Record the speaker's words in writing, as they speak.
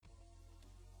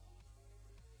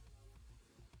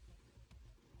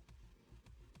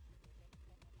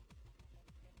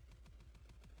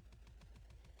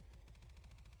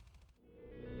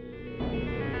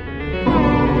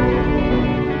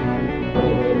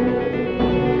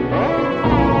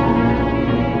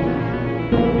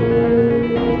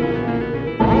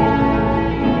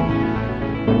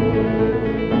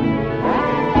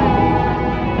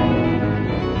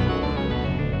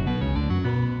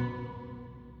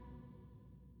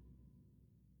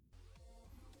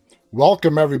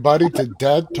Welcome, everybody, to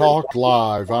Dead Talk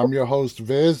Live. I'm your host,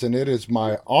 Viz, and it is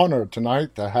my honor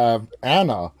tonight to have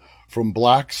Anna from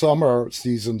Black Summer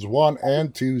Seasons 1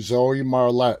 and 2, Zoe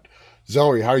Marlette.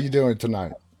 Zoe, how are you doing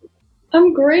tonight?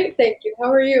 I'm great, thank you.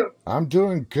 How are you? I'm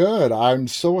doing good. I'm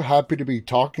so happy to be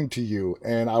talking to you,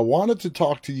 and I wanted to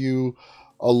talk to you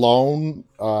alone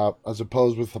as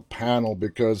opposed with a panel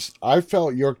because I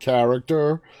felt your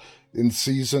character in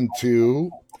season 2,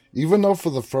 even though for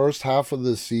the first half of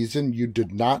the season you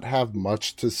did not have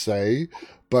much to say,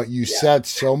 but you Yeah, said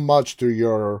so much through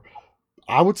your,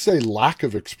 I would say, lack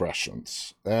of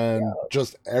expressions and yeah.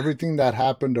 just everything that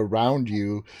happened around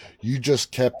you. You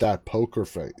just kept that poker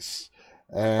face.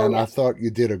 Oh, And yeah. I thought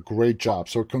you did a great job.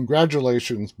 So,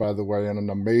 congratulations, by the way, on an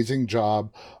amazing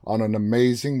job on an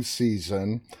amazing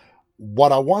season.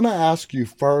 What I want to ask you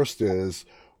first is,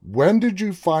 when did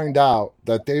you find out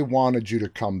that they wanted you to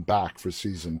come back for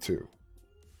season 2?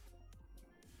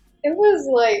 It was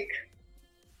like,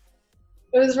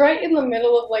 it was right in the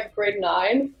middle of like grade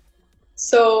nine.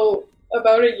 So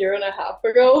about a year and a half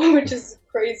ago, which is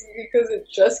crazy because it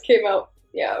just came out.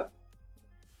 Yeah.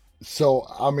 So,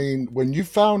 I mean, when you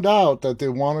found out that they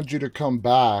wanted you to come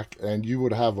back and you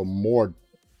would have a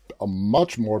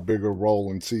much more bigger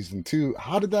role in season 2,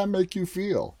 how did that make you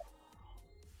feel?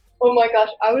 Oh my gosh,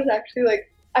 I was actually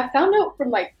like, I found out from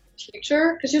my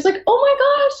teacher because she was like, oh my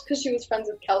gosh, because she was friends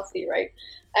with Kelsey, right?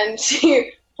 And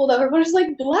she pulled out her phone. She's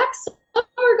like, Black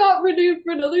Summer got renewed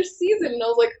for another season. And I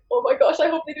was like, oh my gosh, I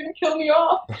hope they didn't kill me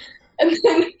off. And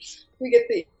then we get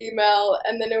the email,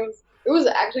 and then it was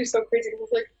actually so crazy. It was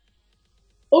like,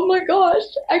 oh my gosh,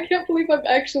 I can't believe I'm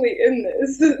actually in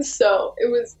this. So it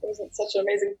was such an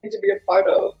amazing thing to be a part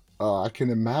of. I can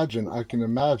imagine. I can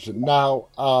imagine. Now,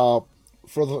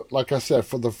 for the like I said,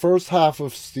 for the first half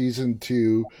of season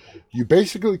 2, you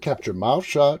basically kept your mouth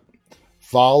shut,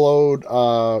 followed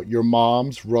your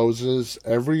mom's, Rose's,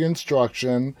 every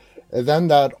instruction, and then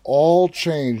that all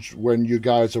changed when you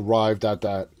guys arrived at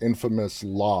that infamous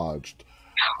lodge.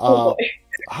 Oh Uh, boy.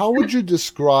 how would you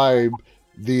describe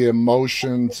the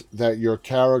emotions that your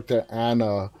character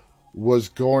Anna was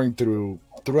going through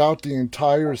throughout the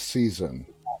entire season?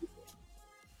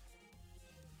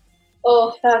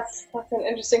 Oh, that's an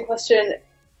interesting question.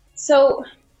 So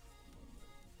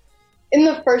in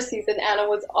the first season, Anna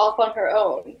was off on her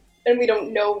own, and we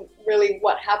don't know really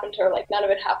what happened to her. Like none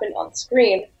of it happened on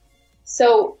screen.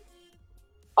 So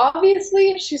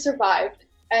obviously she survived,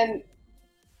 and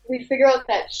we figure out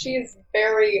that she's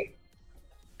very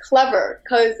clever.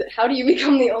 Because how do you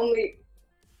become the only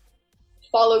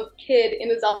followed kid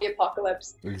in a zombie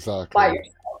apocalypse by Exactly.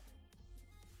 yourself?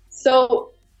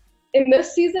 So in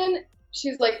this season,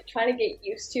 she's like trying to get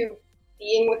used to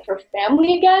being with her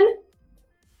family again.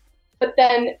 But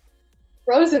then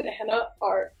Rose and Anna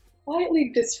are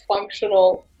quietly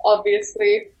dysfunctional,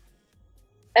 obviously,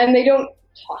 and they don't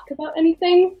talk about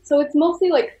anything. So it's mostly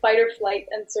like fight or flight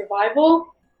and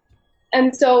survival.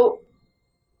 And so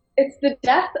it's the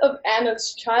death of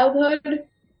Anna's childhood,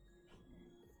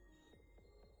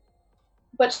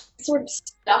 but she's sort of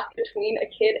stuck between a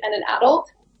kid and an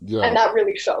adult. And Yeah. that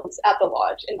really shows at the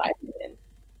lodge, in my opinion.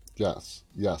 Yes.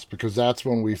 Yes. Because that's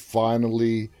when we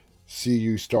finally see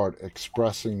you start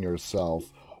expressing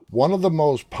yourself. One of the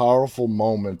most powerful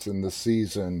moments in the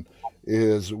season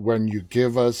is when you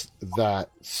give us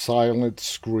that silent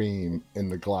scream in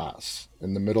the glass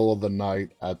in the middle of the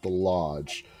night at the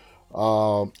lodge.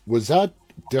 Was that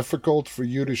difficult for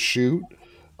you to shoot?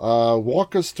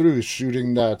 Walk us through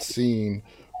shooting that scene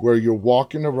where you're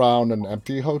walking around an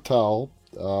empty hotel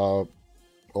or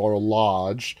a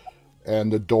lodge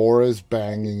and the door is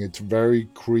banging. It's very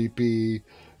creepy.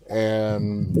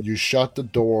 And you shut the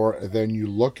door, and then you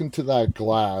look into that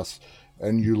glass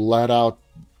and you let out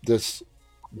this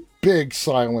big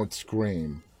silent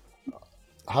scream.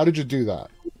 How did you do that?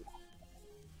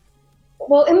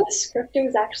 Well, in the script, it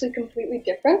was actually completely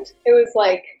different. It was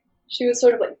like she was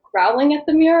sort of like growling at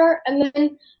the mirror, and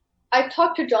then I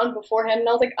talked to John beforehand, and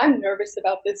I was like, I'm nervous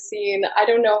about this scene. I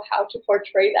don't know how to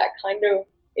portray that kind of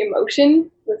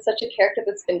emotion with such a character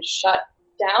that's been shut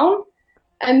down.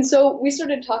 And so we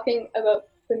started talking about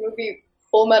the movie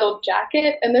Full Metal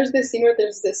Jacket, and there's this scene where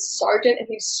there's this sergeant and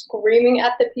he's screaming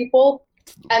at the people,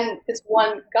 and this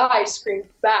one guy screams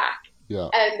back. Yeah.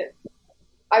 And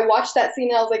I watched that scene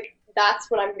and I was like,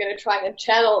 that's what I'm gonna try and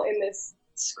channel in this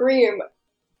scream.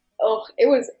 Oh, it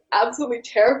was absolutely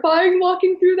terrifying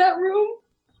walking through that room.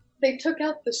 They took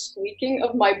out the squeaking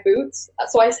of my boots,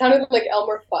 so I sounded like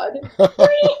Elmer Fudd.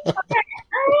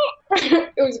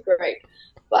 It was great,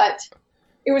 but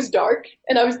it was dark,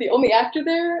 and I was the only actor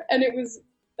there, and it was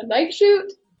a night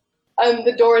shoot, and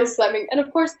the door is slamming, and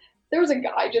of course, there was a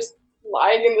guy just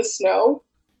lying in the snow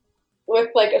with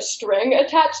like a string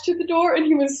attached to the door, and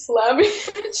he was slamming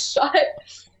it shut.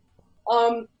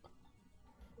 Um,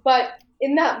 but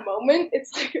in that moment,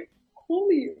 it's like,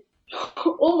 holy,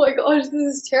 oh my gosh, this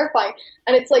is terrifying.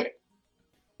 And it's like,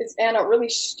 is Anna really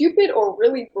stupid or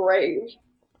really brave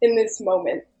in this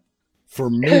moment? For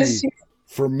Because me, she,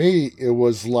 for me, it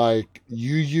was like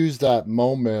you use that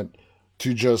moment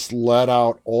to just let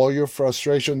out all your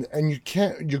frustration, and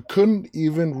you couldn't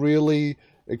even really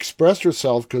express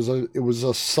yourself because it was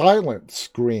a silent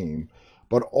scream,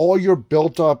 but all your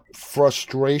built up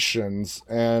frustrations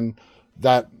and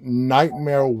that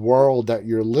nightmare world that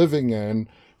you're living in,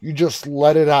 you just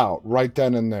let it out right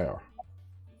then and there.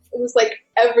 it was like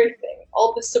everything,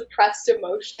 all the suppressed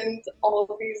emotions,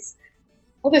 all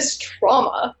this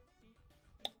trauma.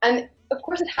 And of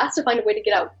course, it has to find a way to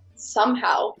get out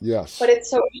somehow. Yes. But it's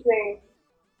so interesting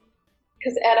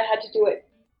because Anna had to do it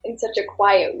in such a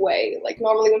quiet way. Like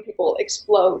normally when people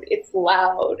explode, it's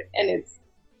loud and it's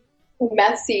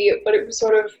messy, but it was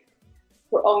sort of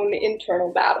her own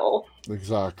internal battle.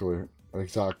 Exactly.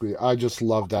 Exactly. I just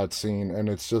love that scene, and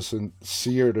it's just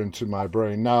seared into my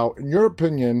brain. Now, in your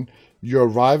opinion, you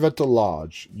arrive at the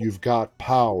lodge, you've got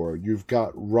power, you've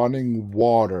got running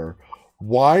water.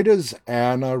 Why does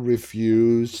Anna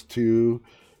refuse to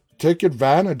take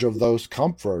advantage of those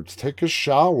comforts? Take a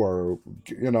shower,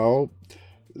 you know,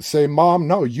 say, Mom,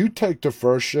 no, you take the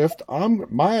first shift.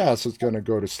 My ass is going to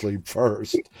go to sleep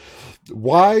first.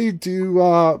 Why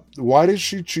does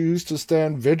she choose to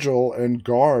stand vigil and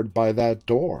guard by that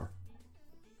door?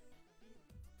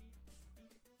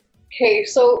 Okay,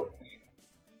 so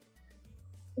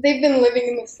they've been living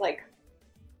in this like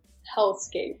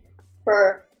hellscape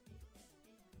for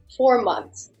 4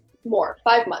 months, more,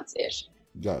 5 months ish.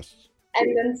 Yes.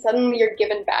 And then suddenly you're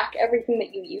given back everything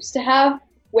that you used to have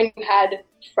when you had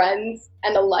friends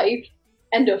and a life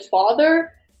and a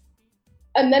father.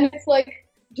 And then it's like,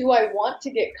 do I want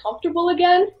to get comfortable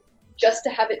again just to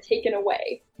have it taken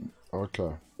away?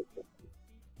 Okay.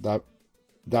 That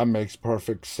that makes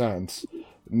perfect sense.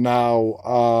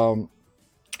 Now,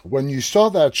 when you saw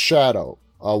that shadow,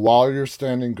 while you're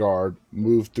standing guard,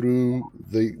 move through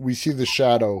we see the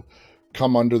shadow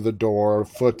come under the door,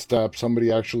 footsteps, somebody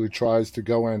actually tries to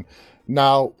go in.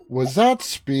 Now, was that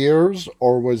Spears,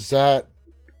 or was that,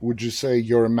 would you say,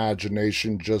 your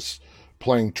imagination just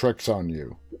playing tricks on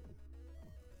you?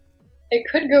 It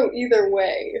could go either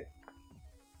way.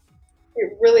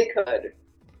 It really could.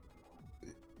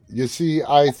 You see,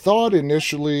 I thought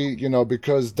initially,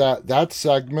 because that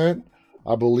segment,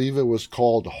 I believe it was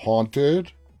called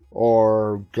Haunted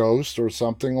or Ghost or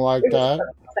something like It was that.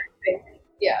 something.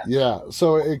 Yeah. Yeah,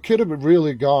 so it could have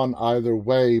really gone either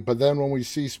way. But then when we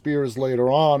see Spears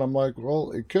later on, I'm like,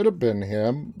 well, it could have been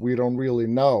him. We don't really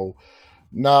know.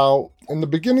 Now, in the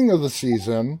beginning of the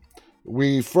season,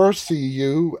 we first see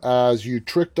you as you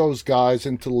trick those guys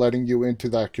into letting you into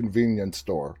that convenience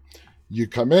store. You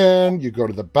come in, you go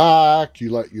to the back,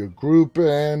 you let your group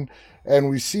in,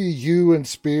 and we see you and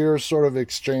Spears sort of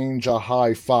exchange a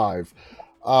high five.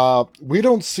 We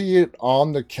don't see it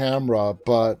on the camera,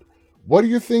 but what do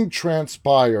you think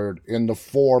transpired in the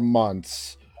 4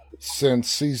 months since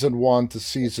season one to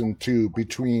season two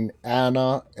between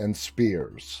Anna and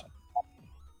Spears?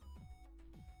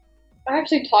 I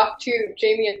actually talked to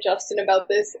Jamie and Justin about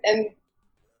this, and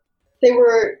they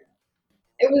were,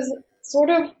 it was sort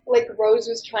of like Rose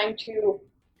was trying to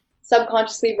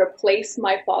subconsciously replace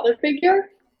my father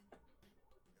figure.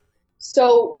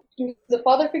 So he was the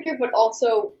father figure, but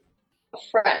also a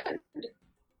friend,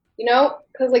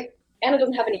 Because like Anna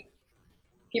doesn't have any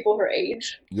people her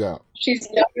age. Yeah, She's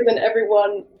younger than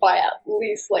everyone by at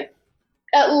least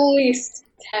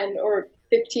 10 or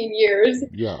 15 years.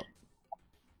 yeah.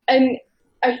 And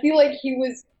I feel like he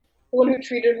was the one who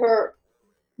treated her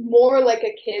more like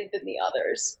a kid than the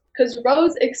others. Because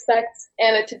Rose expects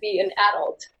Anna to be an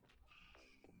adult,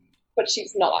 but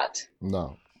she's not.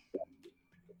 No.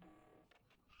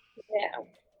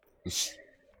 Yeah.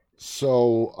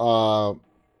 So,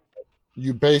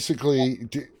 you basically,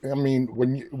 I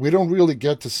mean, we don't really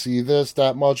get to see this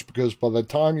that much because by the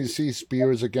time you see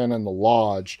Spears again in the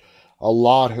lodge, a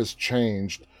lot has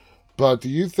changed. But do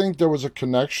you think there was a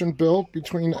connection built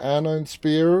between Anna and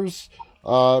Spears?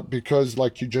 Because,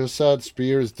 like you just said,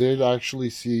 Spears did actually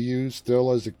see you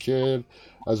still as a kid,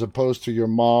 as opposed to your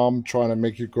mom trying to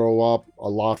make you grow up a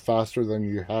lot faster than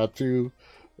you had to,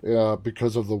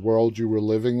 because of the world you were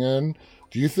living in.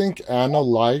 Do you think Anna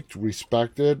liked,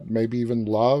 respected, maybe even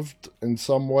loved in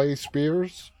some way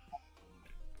Spears?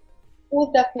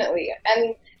 Well, definitely.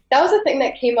 And that was the thing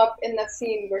that came up in the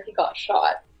scene where he got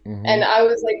shot. Mm-hmm. And I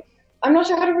was like, I'm not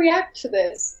sure how to react to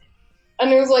this.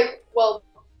 And it was like, well,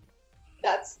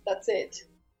 that's it.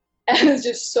 And it's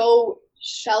just so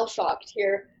shell shocked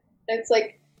here. And it's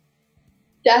like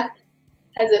death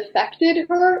has affected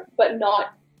her, but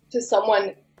not to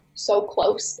someone so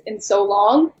close and so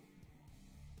long.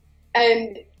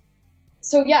 And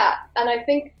so yeah, and I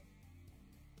think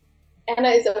Anna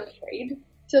is afraid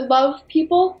to love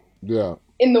people Yeah.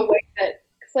 in the way that,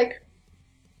 cause like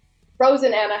Rose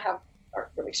and Anna are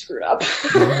really screwed up.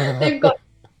 They've got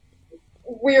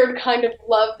weird kind of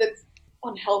love that's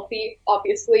unhealthy,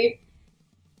 obviously.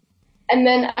 And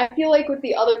then I feel like with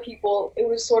the other people, it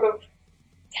was sort of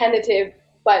tentative,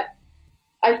 but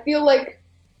I feel like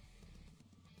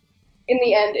in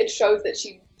the end, it shows that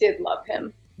she did love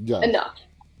him Yes. enough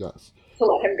Yes. to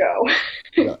let him go.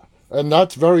 Yeah. And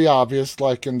that's very obvious,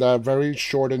 like in that very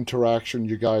short interaction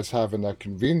you guys have in that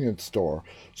convenience store.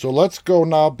 So let's go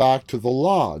now back to the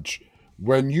lodge.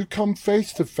 When you come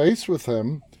face to face with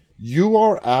him, you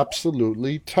are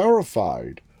absolutely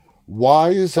terrified. Why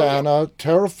is Oh, yeah. Anna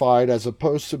terrified as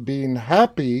opposed to being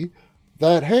happy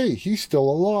that, hey, he's still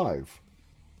alive?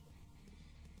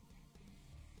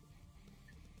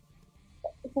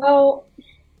 Well,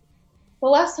 the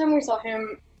last time we saw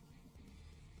him,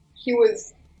 he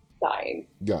was dying.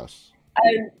 Yes.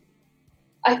 And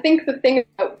I think the thing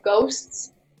about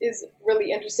ghosts is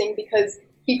really interesting because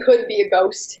he could be a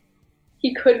ghost.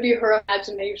 He could be her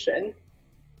imagination.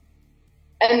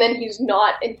 And then he's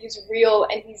not, and he's real,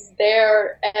 and he's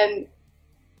there, and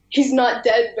he's not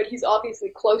dead, but he's obviously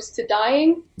close to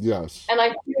dying. Yes. And I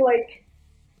feel like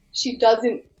she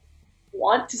doesn't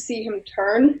want to see him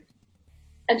turn,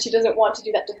 and she doesn't want to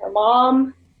do that to her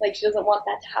mom. Like, she doesn't want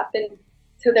that to happen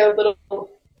to their little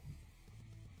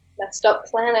messed up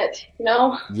planet, you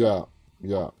know? Yeah.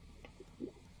 Yeah.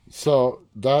 So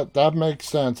that makes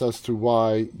sense as to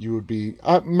why you would be.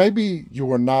 Maybe you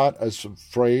were not as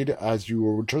afraid as you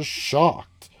were just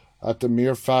shocked at the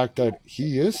mere fact that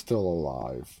he is still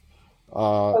alive,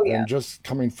 Oh, yeah. and just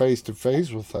coming face to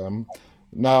face with him.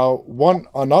 Now, one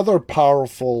another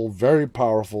powerful, very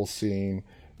powerful scene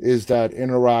is that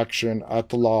interaction at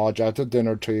the lodge at the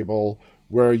dinner table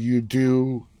where you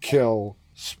do kill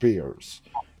Spears.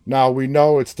 Now we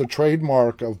know it's the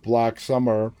trademark of Black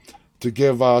Summer to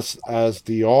give us, as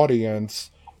the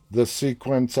audience, the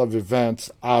sequence of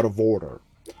events out of order.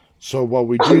 So, what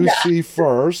we Oh, do yeah. see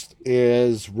first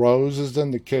is Rose is in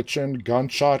the kitchen,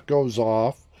 gunshot goes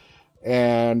off,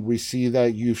 and we see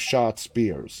that you've shot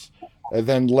Spears. And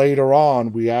then later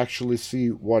on, we actually see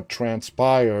what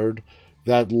transpired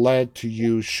that led to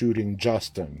you shooting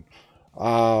Justin.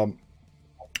 Um,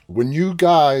 when you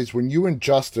and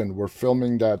Justin were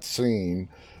filming that scene,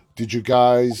 did you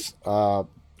guys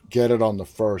get it on the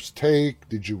first take?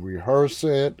 Did you rehearse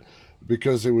it?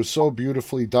 Because it was so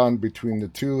beautifully done between the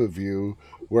two of you,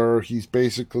 where he's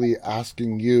basically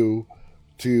asking you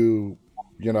to,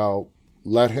 you know,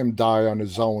 let him die on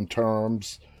his own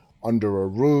terms, under a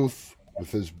roof,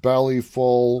 with his belly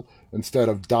full, instead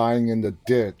of dying in the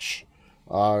ditch.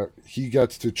 He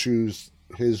gets to choose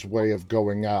his way of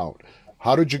going out.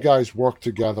 How did you guys work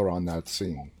together on that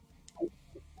scene?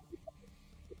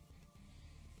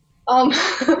 Um,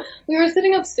 we were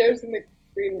sitting upstairs in the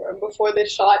green room before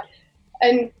this shot,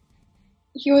 and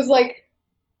he was like,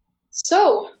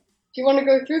 "So, do you want to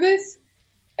go through this?"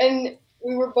 And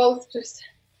we were both just,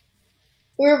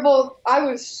 we were both, I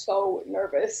was so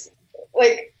nervous.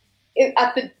 Like,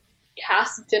 at the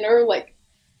cast dinner, like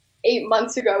 8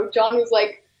 months ago, John was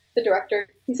like, the director,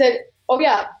 he said, "Oh,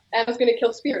 yeah, Anna's gonna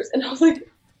kill Spears." And I was like,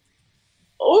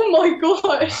 "Oh my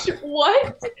gosh,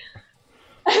 what?"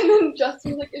 And then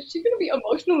Justin was like, "Is she gonna be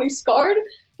emotionally scarred?" And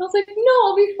I was like, "No,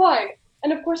 I'll be fine."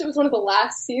 And of course, it was one of the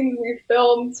last scenes we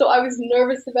filmed, so I was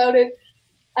nervous about it.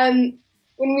 And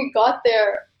when we got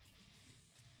there,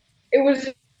 it was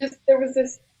just there was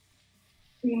this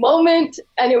moment,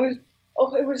 and it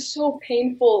was so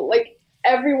painful. Like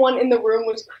everyone in the room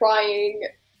was crying.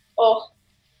 Oh,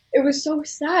 it was so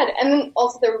sad. And then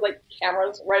also there were like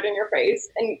cameras right in your face,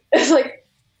 and it's like,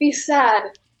 be sad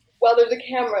while there's a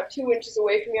camera 2 inches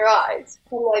away from your eyes.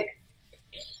 I'm like,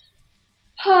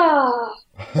 ah,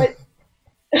 but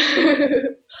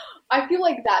I feel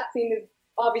like that scene is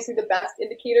obviously the best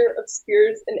indicator of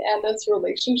Spears and Anna's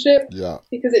relationship Yeah.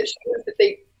 because it shows that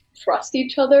they trust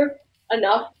each other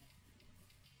enough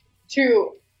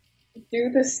to do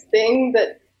this thing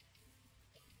that,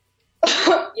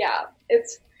 yeah,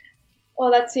 it's, well,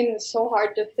 that scene was so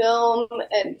hard to film,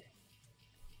 and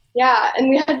yeah, and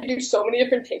we had to do so many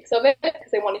different takes of it because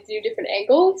they wanted to do different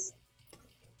angles.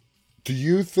 Do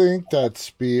you think that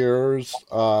Spears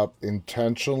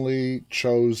intentionally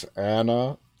chose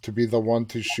Anna to be the one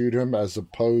to shoot him as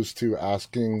opposed to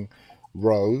asking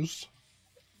Rose?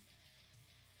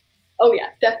 Oh yeah,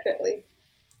 definitely.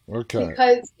 Okay.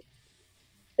 Because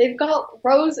they've got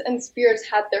Rose and Spears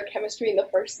had their chemistry in the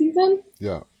first season,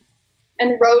 Yeah.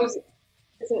 and Rose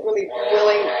isn't really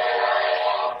willing.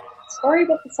 Sorry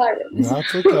about the sirens.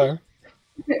 That's okay.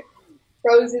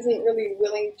 Rose isn't really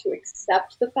willing to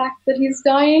accept the fact that he's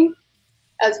dying,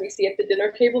 as we see at the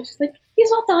dinner table. She's like, he's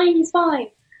not dying, he's fine.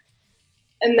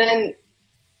 And then,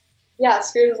 yeah,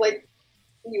 Spears is like,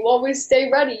 you always stay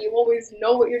ready, you always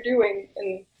know what you're doing.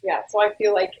 And yeah, so I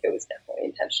feel like it was definitely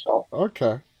intentional.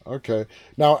 Okay. Okay.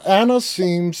 Now, Anna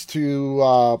seems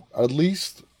to at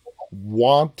least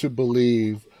want to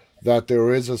believe that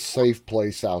there is a safe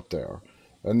place out there.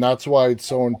 And that's why it's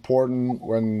so important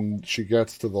when she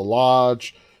gets to the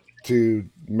lodge to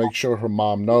make sure her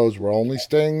mom knows we're only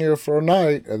staying here for a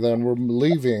night and then we're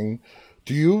leaving.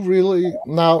 Do you really?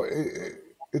 Now,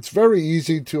 it's very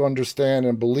easy to understand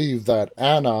and believe that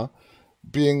Anna,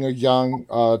 being a young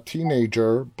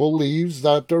teenager, believes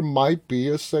that there might be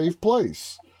a safe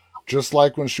place. Just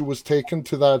like when she was taken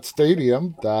to that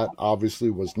stadium, that obviously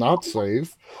was not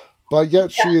safe, but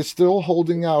yet Yeah. she is still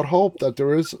holding out hope that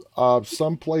there is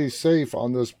some place safe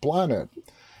on this planet.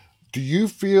 Do you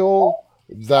feel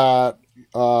that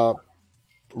uh,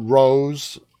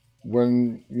 Rose,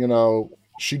 when,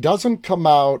 she doesn't come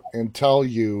out and tell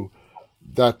you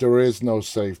that there is no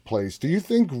safe place, do you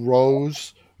think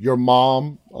Rose, your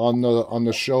mom on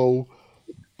the show,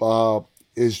 uh,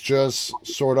 is just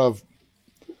sort of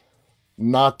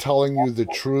not telling you the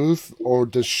truth, or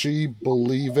does she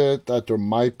believe it that there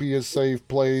might be a safe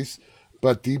place,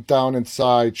 but deep down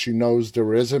inside she knows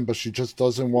there isn't, but she just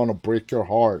doesn't want to break your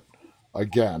heart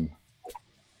again?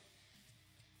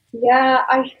 Yeah,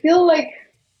 I feel like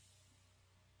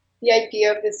the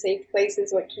idea of the safe place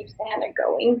is what keeps Anna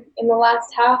going in the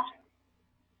last half,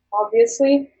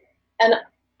 obviously. And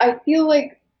I feel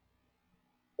like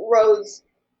Rose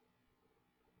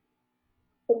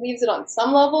believes it on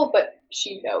some level, but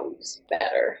she knows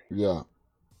better. Yeah,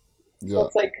 So yeah.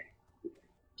 it's like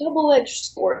double-edged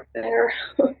sword there.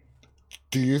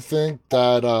 Do you think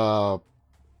that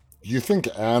you think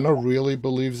Anna really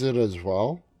believes it as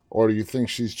well, or do you think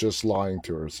she's just lying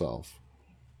to herself?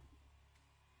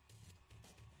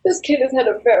 This kid has had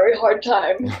a very hard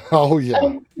time. Oh yeah,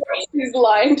 I'm sure she's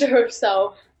lying to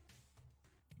herself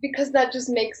because that just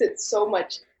makes it so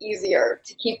much easier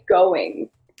to keep going.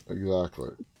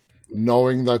 exactly.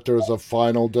 Knowing that there's a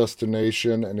final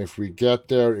destination, and if we get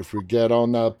there, if we get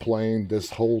on that plane, this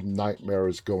whole nightmare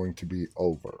is going to be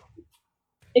over.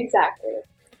 Exactly.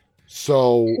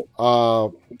 So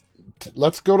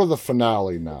let's go to the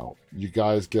finale now. You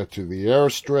guys get to the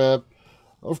airstrip.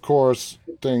 Of course,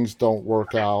 things don't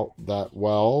work out that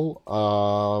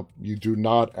well. You do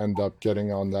not end up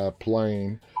getting on that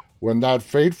plane. When that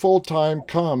fateful time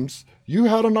comes, you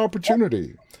had an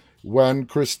opportunity. When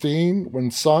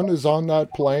Sun is on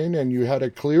that plane and you had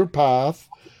a clear path,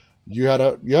 you had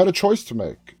a choice to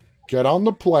make. Get on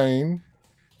the plane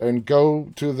and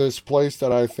go to this place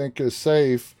that I think is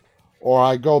safe, or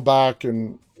I go back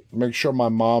and make sure my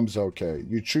mom's okay.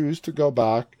 You choose to go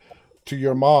back to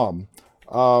your mom.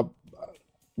 Uh,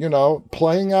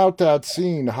 Playing out that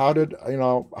scene,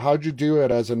 how'd you do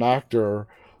it as an actor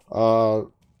uh,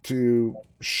 to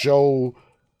show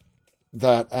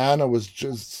that Anna was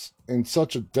just in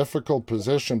such a difficult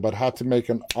position but had to make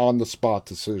an on the spot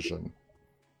decision?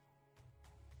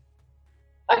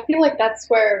 I feel like that's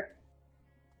where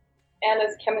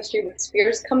Anna's chemistry with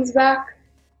Spears comes back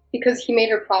because he made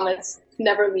her promise to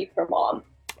never leave her mom.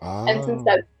 And since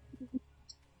Ah, that's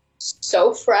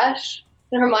so fresh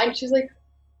in her mind, she's like,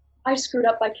 I screwed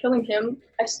up by killing him.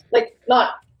 Like,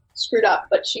 not screwed up,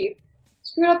 but she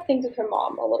screwed up things with her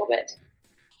mom a little bit.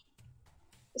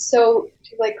 So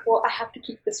she's like, well, I have to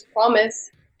keep this promise.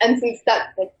 And since that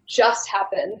like just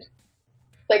happened,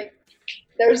 like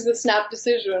there's the snap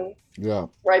decision yeah.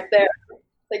 right there.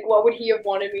 Like, what would he have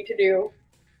wanted me to do?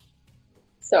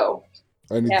 So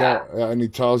yeah, And he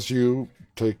tells you,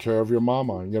 take care of your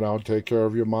mama. Take care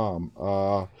of your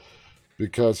mom.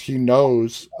 Because he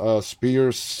knows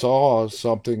Spears saw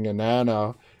something in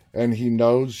Anna, and he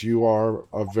knows you are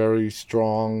a very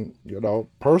strong,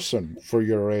 person for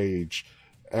your age.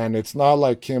 And it's not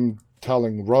like him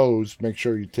telling Rose, make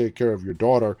sure you take care of your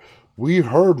daughter. We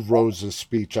heard Rose's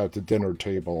speech at the dinner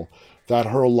table that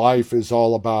her life is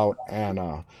all about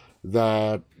Anna,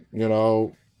 that,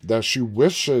 that she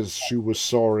wishes she was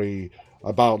sorry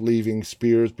about leaving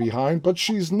Spears behind, but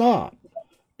she's not,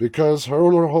 because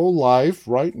her whole life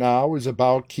right now is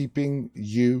about keeping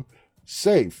you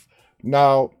safe.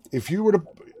 Now, if you were to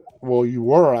well, you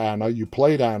were Anna, you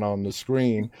played Anna on the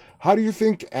screen. How do you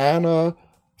think Anna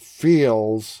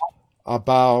feels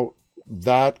about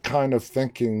that kind of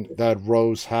thinking that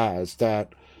Rose has,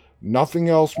 that nothing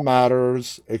else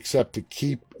matters except to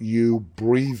keep you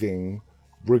breathing,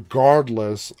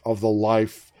 regardless of the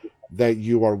life that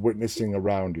you are witnessing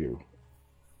around you?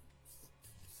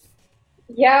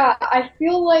 Yeah, I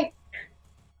feel like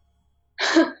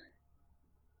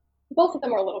both of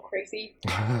them are a little crazy,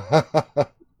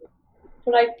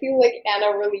 but I feel like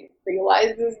Anna really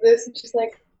realizes this, and she's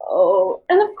like, oh,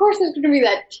 and of course there's gonna be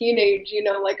that teenage,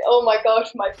 like, oh my gosh,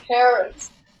 my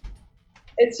parents.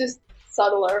 It's just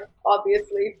subtler,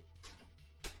 obviously,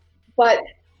 but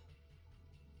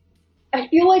I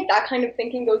feel like that kind of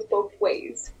thinking goes both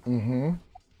ways Mm-hmm.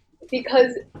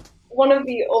 because one of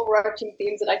the overarching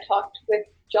themes that I talked with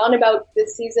John about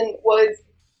this season was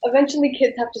eventually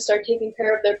kids have to start taking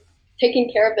care of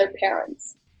their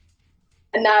parents,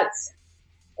 and that's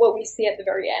what we see at the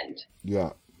very end. Yeah.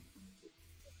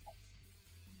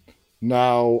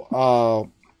 Now,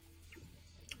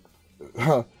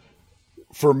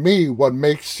 for me, what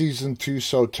makes season two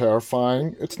so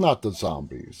terrifying, it's not the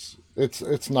zombies.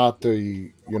 It's not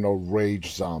the,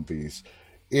 rage zombies.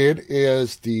 It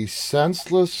is the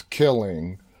senseless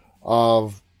killing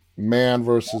of man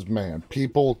versus man,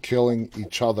 people killing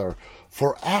each other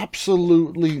for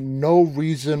absolutely no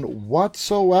reason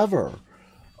whatsoever.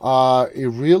 It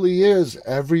really is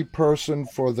every person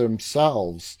for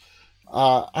themselves.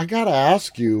 I gotta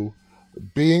ask you,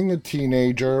 being a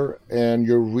teenager and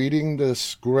you're reading the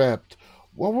script,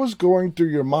 what was going through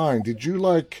your mind? Did you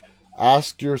like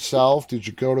ask yourself, did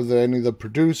you go to any of the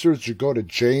producers? Did you go to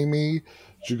Jamie?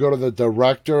 Did you go to the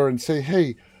director and say,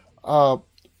 hey, uh,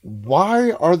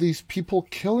 why are these people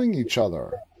killing each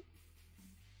other?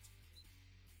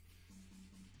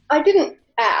 I didn't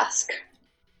ask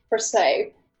per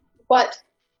se, but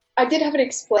I did have it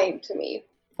explained to me.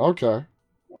 Okay.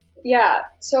 Yeah,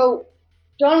 so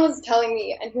John was telling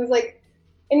me, and he was like,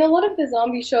 in a lot of the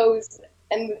zombie shows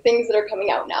and the things that are coming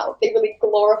out now, they really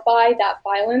glorify that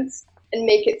violence and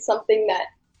make it something that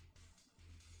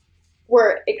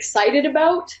we're excited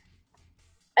about.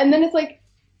 And then it's like,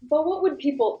 but what would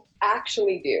people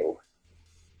actually do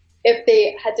if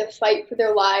they had to fight for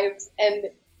their lives? And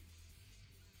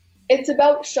it's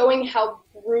about showing how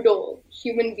brutal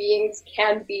human beings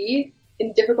can be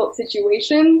in difficult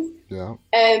situations. Yeah.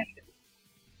 And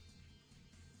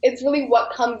it's really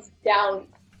what comes down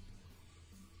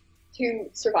to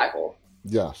survival.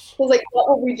 Yes. So it's like, what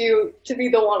will we do to be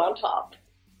the one on top?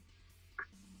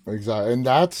 Exactly. And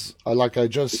that's like I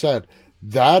just said,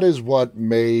 that is what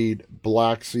made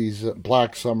Black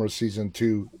Summer season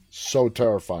 2 so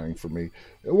terrifying for me.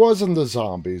 It wasn't the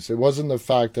zombies. It wasn't the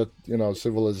fact that,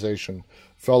 civilization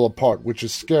fell apart, which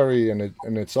is scary in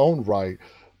its own right,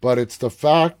 but it's the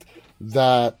fact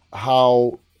that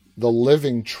how the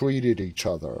living treated each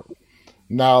other.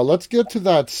 Now, let's get to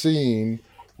that scene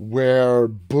where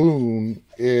Boone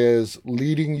is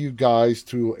leading you guys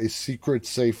to a secret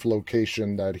safe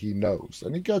location that he knows,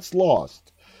 and he gets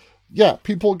lost. Yeah,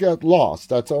 people get lost.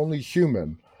 That's only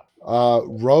human.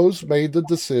 Rose made the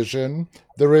decision.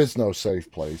 There is no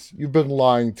safe place. You've been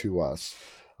lying to us.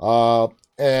 Uh,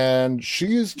 and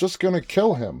she is just going to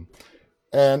kill him.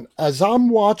 And as I'm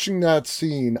watching that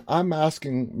scene, I'm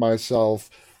asking myself,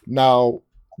 now,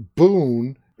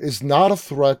 Boone is not a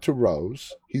threat to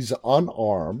Rose. He's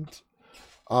unarmed.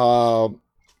 Uh,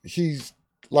 he's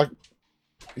like,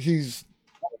 he's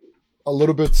a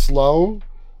little bit slow,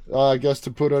 I guess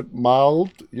to put it mild.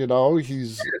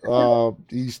 He's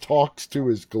talks to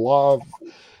his glove.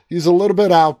 He's a little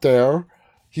bit out there.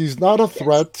 He's not a Yes.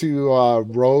 threat to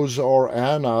Rose or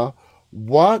Anna.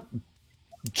 What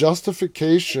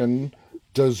justification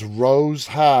does Rose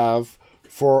have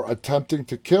for attempting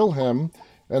to kill him?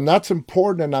 And that's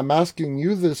important. And I'm asking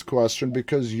you this question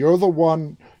because you're the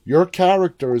one, your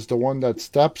character is the one that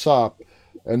steps up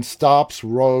and stops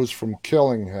Rose from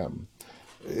killing him.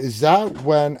 Is that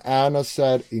when Anna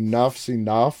said enough's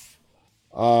enough,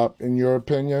 in your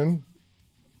opinion?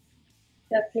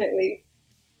 Definitely.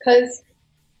 Because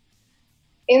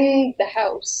in the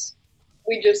house,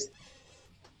 we just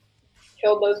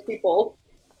killed those people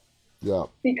Yeah.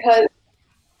 because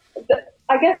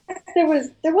I guess there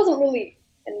wasn't really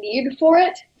a need for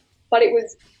it, but it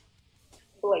was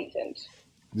blatant.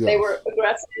 They Yes. were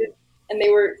aggressive and they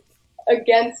were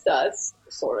against us,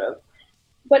 sort of.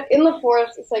 But in the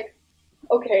forest, it's like,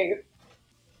 okay,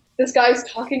 this guy's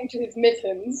talking to his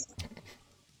mittens.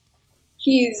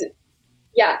 He's,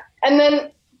 yeah. And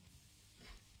then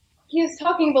he's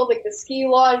talking about like the ski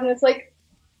lodge, and it's like,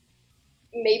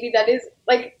 maybe that is,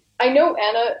 like, I know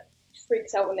Anna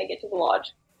freaks out when they get to the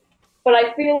lodge. But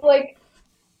I feel like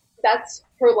that's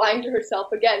her lying to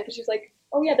herself again, because she's like,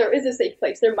 oh yeah, there is a safe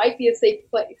place. There might be a safe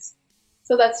place.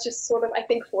 So that's just sort of, I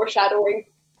think, foreshadowing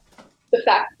the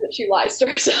fact that she lies to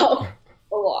herself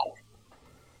a lot.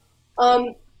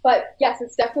 But yes,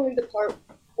 it's definitely the part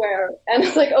where, and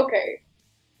it's like, okay,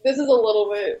 this is a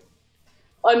little bit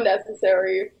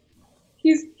unnecessary.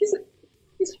 He's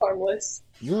harmless,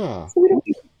 Yeah. so we don't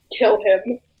need to kill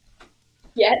him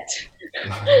yet.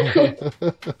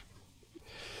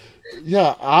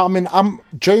 Yeah, I mean, I'm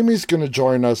Jamie's going to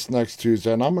join us next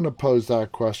Tuesday, and I'm going to pose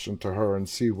that question to her and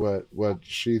see what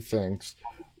she thinks.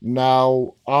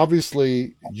 Now,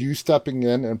 obviously, you stepping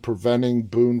in and preventing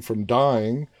Boone from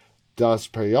dying does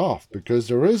pay off because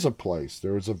there is a place.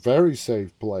 There is a very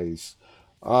safe place.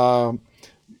 Um,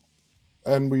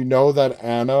 and we know that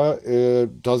Anna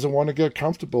doesn't want to get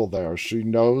comfortable there. She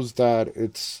knows that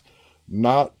it's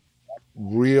not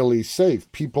really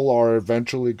safe. People are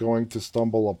eventually going to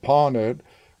stumble upon it,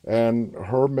 and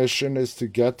her mission is to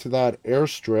get to that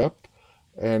airstrip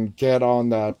and get on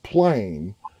that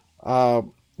plane. Uh,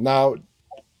 Now,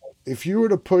 if you were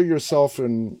to put yourself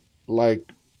in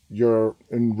like you're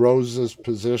in Rose's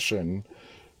position,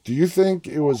 do you think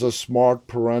it was a smart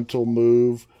parental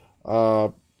move uh,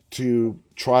 to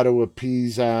try to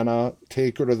appease Anna,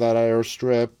 take her to that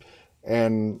airstrip,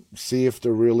 and see if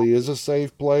there really is a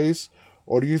safe place?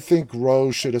 Or do you think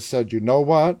Rose should have said, you know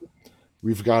what?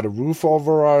 We've got a roof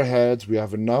over our heads. We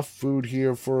have enough food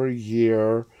here for a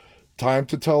year. Time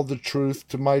to tell the truth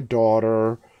to my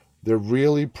daughter. There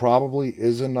really probably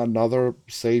isn't another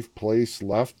safe place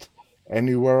left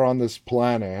anywhere on this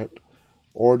planet.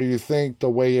 Or do you think the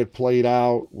way it played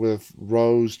out with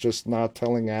Rose just not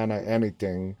telling Anna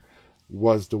anything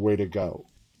was the way to go?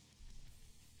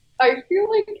 I feel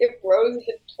like if Rose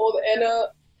had told Anna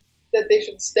that they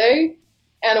should stay,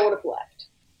 Anna would have left.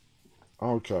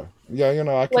 Okay. Yeah,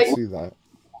 I could Like, see that.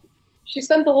 she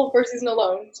spent the whole first season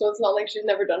alone, so it's not like she's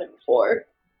never done it before.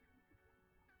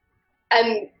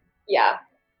 And yeah,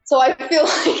 so I feel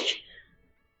like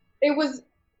it was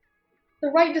the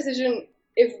right decision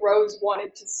if Rose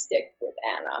wanted to stick with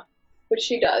Anna, which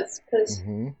she does, because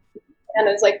Hmm.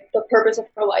 Anna's like the purpose of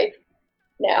her life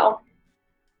now.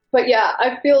 But yeah,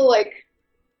 I feel like,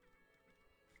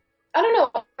 I don't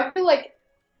know, I feel like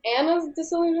Anna's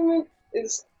disillusionment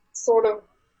is sort of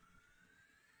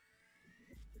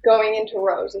going into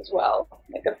Rose as well,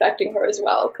 like affecting her as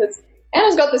well, because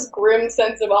Anna's got this grim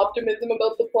sense of optimism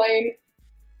about the plane,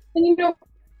 and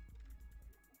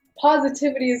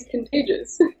positivity is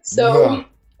contagious. Yeah, So,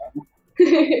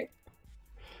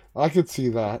 I could see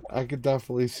that. I could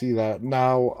definitely see that.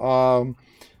 Now,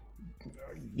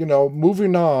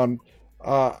 moving on,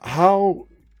 how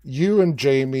you and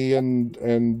Jamie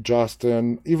and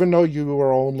Justin, even though you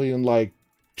were only in like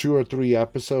 2 or 3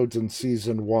 episodes in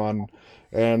season one,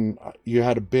 and you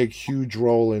had a big, huge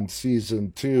role in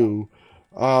season two,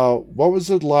 what was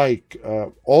it like?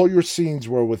 All your scenes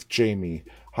were with Jamie.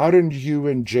 How did you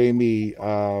and Jamie,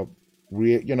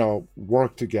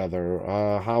 work together?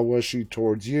 How was she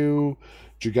towards you?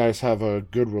 Did you guys have a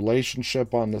good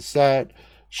relationship on the set?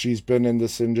 She's been in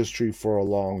this industry for a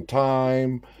long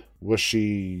time. Was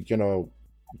she,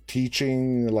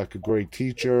 teaching like a great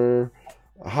teacher?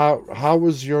 How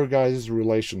was your guys'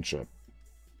 relationship?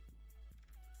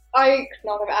 I could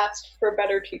not have asked for a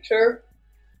better teacher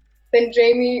than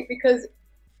Jamie, because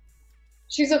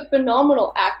she's a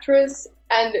phenomenal actress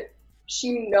and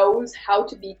she knows how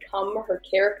to become her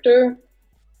character.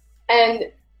 And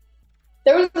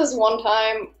there was this one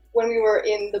time when we were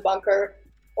in the bunker,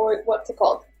 or what's it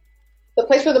called? The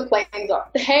place where the planes are,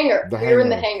 the hangar. The We were in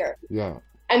the hangar. hangar, Yeah.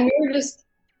 and we were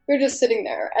just sitting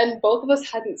there, and both of us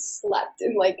hadn't slept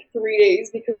in like 3 days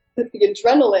because of the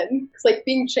adrenaline. Because like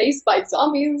being chased by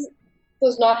zombies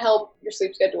does not help your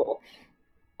sleep schedule.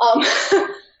 Um,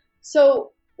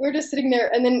 so we're just sitting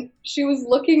there, and then she was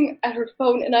looking at her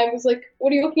phone, and I was like,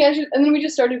 "What are you looking at?" And then we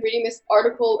just started reading this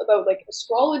article about like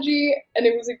astrology, and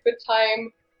it was a good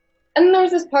time. And then there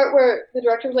was this part where the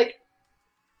director was like,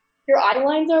 "Your eye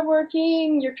lines are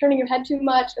working. You're turning your head too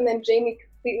much." And then Jamie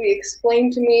completely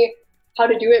explained to me how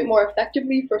to do it more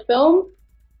effectively for film,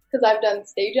 because I've done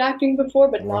stage acting before,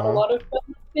 but not a Uh-huh. lot of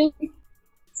film acting.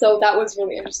 So that was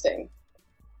really interesting.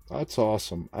 That's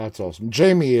awesome. That's awesome.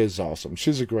 Jamie is awesome.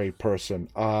 She's a great person.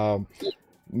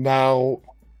 Now,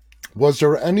 was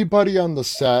there anybody on the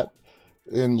set,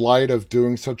 in light of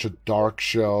doing such a dark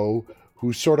show,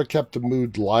 who sort of kept the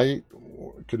mood light?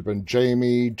 It could have been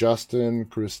Jamie, Justin,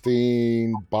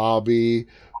 Christine, Bobby.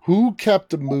 Who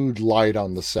kept the mood light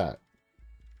on the set?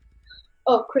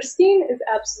 Oh, Christine is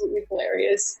absolutely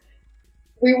hilarious.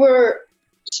 we were,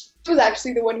 she was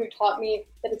actually the one who taught me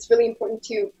that it's really important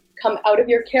to come out of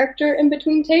your character in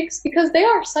between takes because they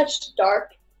are such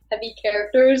dark, heavy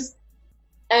characters,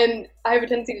 and I have a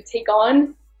tendency to take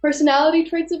on personality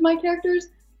traits of my characters.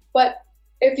 But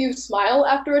if you smile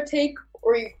after a take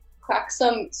or you crack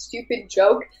some stupid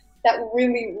joke, that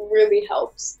really, really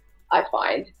helps, I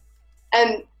find.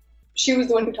 And she was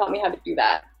the one who taught me how to do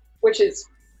that, which is,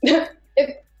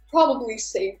 it probably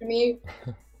saved me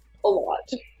a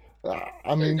lot.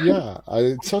 I mean, yeah,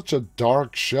 it's such a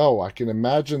dark show. I can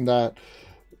imagine that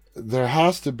there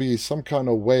has to be some kind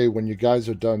of way when you guys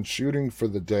are done shooting for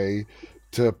the day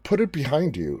to put it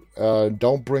behind you.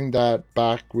 Don't bring that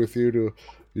back with you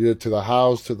to the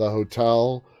house, to the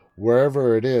hotel,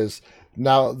 wherever it is.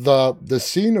 Now, the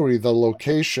scenery, the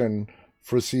location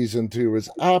for season two is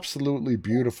absolutely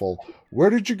beautiful.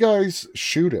 Where did you guys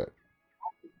shoot it?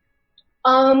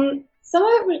 Some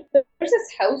of it was, there's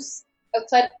this house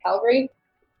outside of Calgary,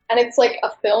 and it's like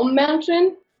a film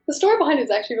mansion. The story behind it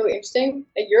is actually really interesting.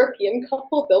 A European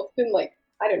couple built it in like,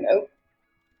 I don't know,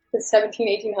 the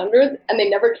 1800s, and they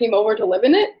never came over to live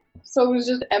in it. So it was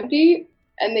just empty,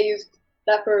 and they used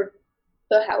that for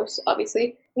the house,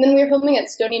 obviously. And then we were filming at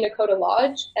Stony Nakota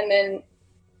Lodge, and then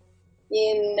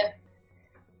in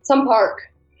some park.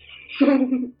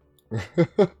 The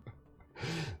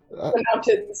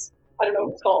mountains. I don't know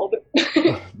what it's called.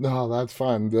 No, that's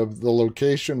fine. The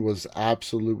location was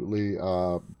absolutely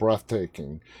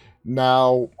breathtaking.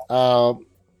 Now,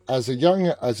 as a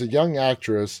young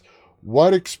actress,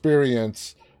 what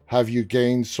experience have you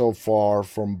gained so far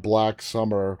from Black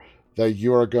Summer that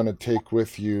you are going to take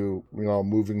with you,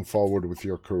 moving forward with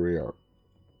your career?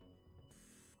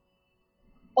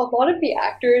 A lot of the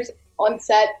actors on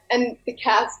set and the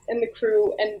cast and the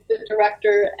crew and the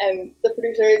director and the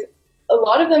producers, a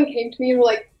lot of them came to me and were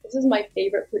like, this is my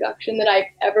favorite production that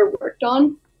I've ever worked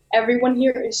on. Everyone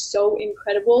here is so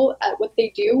incredible at what they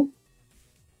do.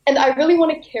 And I really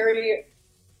want to carry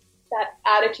that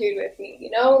attitude with me,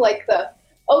 like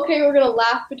okay, we're going to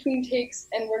laugh between takes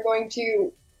and we're going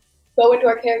to go into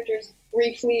our characters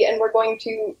briefly and we're going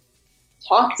to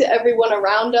talk to everyone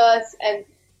around us. And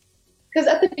because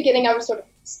at the beginning I was sort of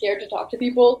scared to talk to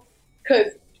people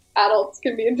because adults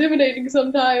can be intimidating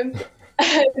sometimes.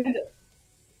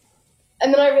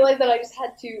 And then I realized that I just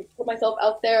had to put myself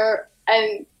out there,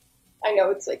 and I know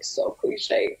it's like so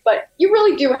cliche, but you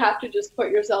really do have to just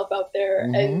put yourself out there,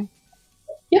 Mm-hmm. and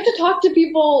you have to talk to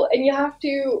people, and you have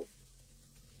to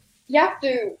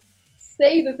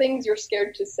say the things you're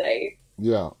scared to say.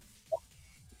 Yeah.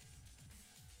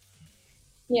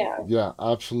 Yeah. Yeah,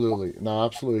 absolutely. No,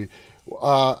 absolutely.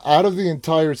 Out of the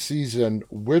entire season,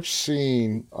 which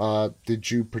scene did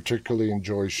you particularly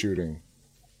enjoy shooting?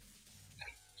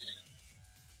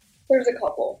 There's a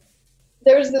couple.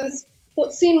 There's this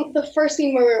scene, the first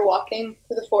scene where we were walking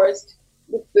through the forest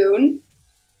with Boone.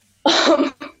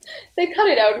 They cut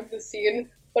it out of the scene,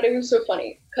 but it was so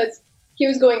funny because he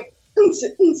was going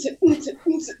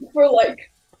for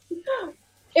like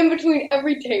in between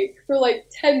every take for like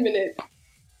 10 minutes,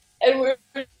 and we're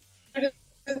just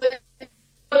like,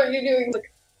 "What are you doing?"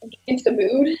 Like, "I'm getting into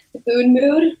the Boone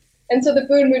mood," and so the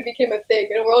Boone mood became a thing,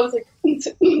 and we're all just like,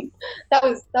 that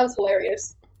was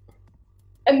hilarious.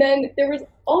 And then there was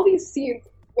all these scenes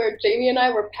where Jamie and I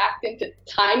were packed into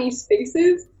tiny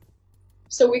spaces.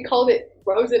 So we called it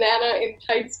Rose and Anna in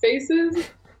Tight Spaces,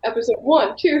 episode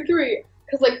 1, 2, 3.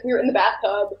 Because like we were in the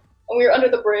bathtub and we were under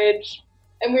the bridge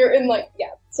and we were in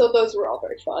so those were all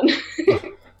very fun.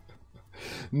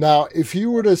 Now, if you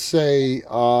were to say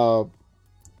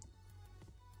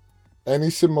any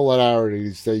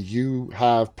similarities that you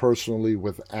have personally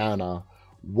with Anna,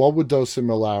 what would those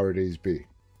similarities be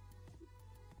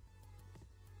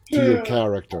to your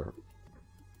character?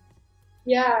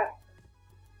 Yeah,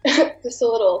 just a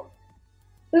little.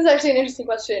 This is actually an interesting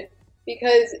question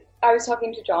because I was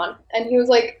talking to John and he was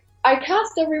like, I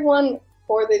cast everyone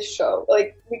for this show.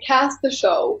 Like, we cast the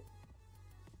show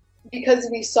because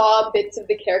we saw bits of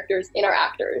the characters in our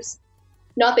actors.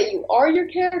 Not that you are your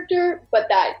character, but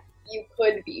that you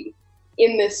could be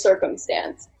in this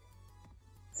circumstance.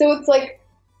 So it's like,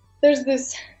 there's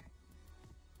this,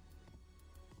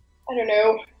 I don't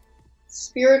know,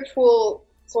 spiritual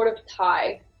sort of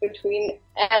tie between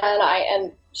Anna and I,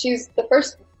 and she's the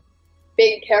first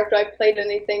big character I played in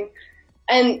anything,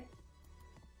 and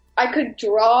I could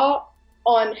draw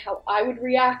on how I would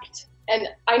react, and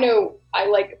I know I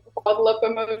like bottle up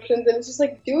emotions, and it's just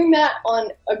like doing that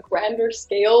on a grander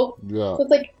scale. Yeah. So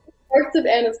it's like parts of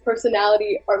Anna's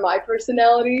personality are my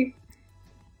personality,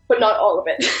 but not all of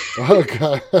it.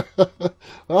 Okay.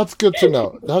 That's good to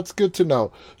know. That's good to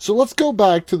know. So let's go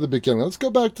back to the beginning. Let's go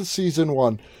back to season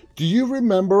one. Do you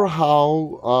remember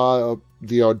how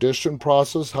the audition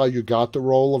process, how you got the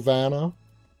role of Anna?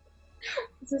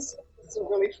 This is a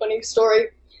really funny story.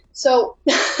 So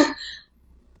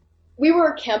we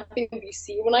were camping in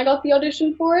BC when I got the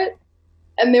audition for it,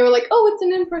 and they were like, "Oh, it's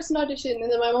an in-person audition."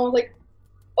 And then my mom was like,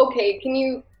 "Okay,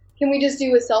 can we just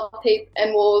do a self-tape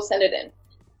and we'll send it in?"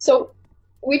 So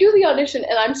we do the audition,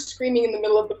 and I'm screaming in the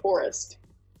middle of the forest.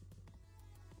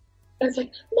 And it's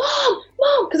like, "Mom,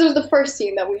 Mom," because it was the first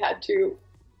scene that we had to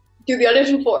do the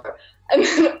audition for. And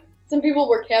then some people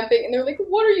were camping, and they're like,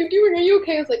 "What are you doing? Are you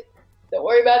okay?" I was like, "Don't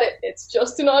worry about it. It's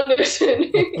just an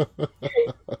audition."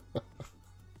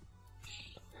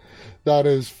 That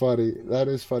is funny. That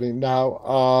is funny.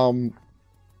 Now,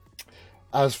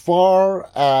 as far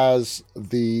as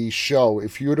the show,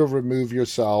 if you were to remove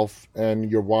yourself and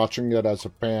you're watching it as a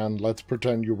fan, let's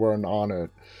pretend you weren't on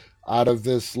it. Out of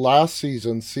this last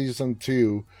season, season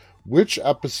two, which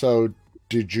episode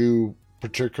did you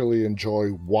particularly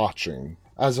enjoy watching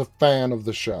as a fan of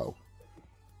the show?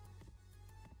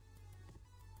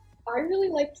 I really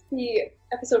liked the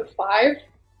episode 5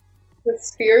 with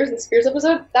Spears, the Spears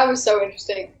episode. That was so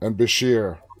interesting. And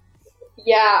Bashir,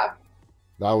 Yeah,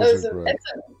 that that was was a great. it's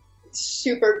a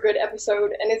super good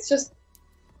episode, and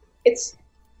it's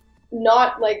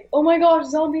not like, oh my gosh,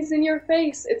 zombies in your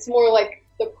face. It's more like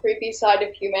the creepy side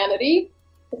of humanity.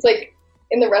 It's like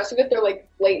in the rest of it, they're like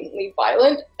blatantly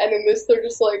violent, and in this, they're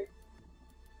just like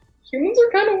humans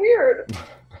are kind of weird.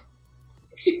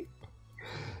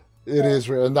 It is,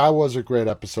 and that was a great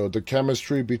episode. The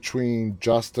chemistry between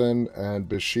Justin and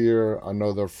Bashir, I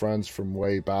know they're friends from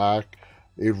way back.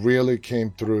 It really came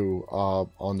through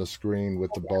on the screen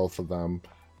with the both of them,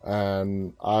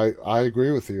 and I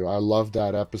agree with you. I love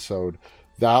that episode.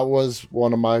 That was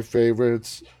one of my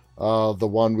favorites. The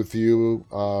one with you,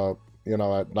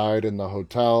 at night in the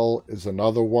hotel is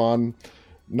another one.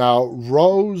 Now,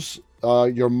 Rose,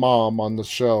 your mom on the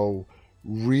show,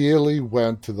 really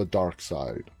went to the dark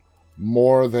side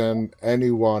more than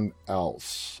anyone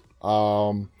else.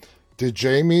 Did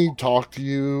Jamie talk to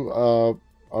you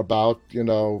about,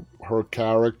 her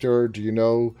character? Do you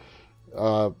know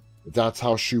that's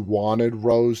how she wanted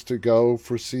Rose to go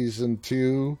for season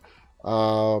two?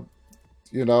 Uh,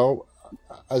 you know,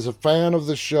 as a fan of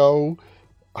the show,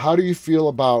 how do you feel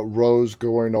about Rose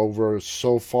going over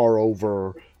so far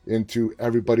over into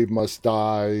everybody must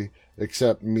die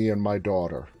except me and my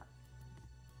daughter?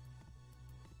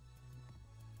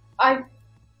 I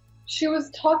She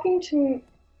was talking to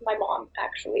my mom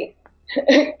actually,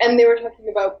 and they were talking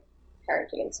about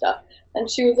parenting and stuff. And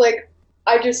she was like,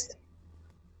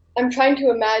 I'm trying to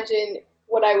imagine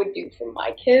what I would do for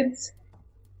my kids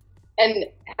and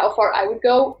how far I would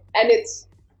go. And it's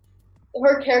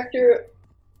her character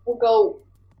will go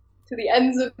to the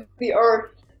ends of the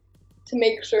earth to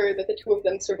make sure that the two of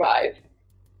them survive.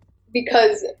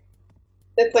 Because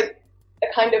it's like a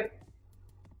kind of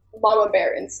mama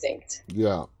bear instinct,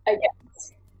 Yeah. I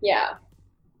guess. Yeah,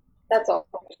 that's all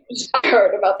I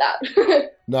heard about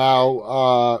that.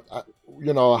 Now,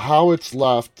 how it's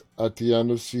left at the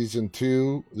end of season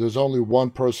two, there's only one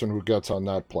person who gets on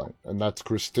that plane, and that's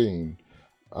Christine.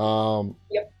 Um,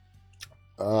 Yep.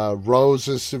 Rose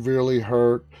is severely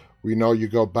hurt. We know you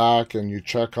go back and you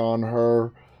check on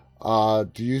her.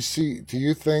 Do you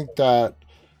think that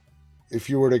if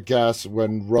you were to guess,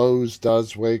 when Rose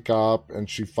does wake up and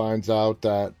she finds out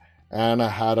that Anna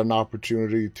had an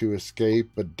opportunity to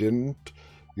escape but didn't,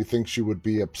 you think she would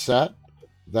be upset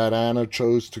that Anna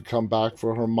chose to come back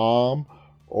for her mom,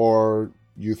 or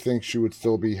you think she would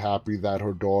still be happy that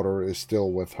her daughter is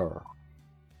still with her?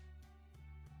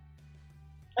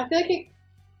 I feel like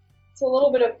it's a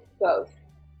little bit of both.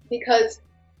 Because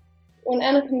when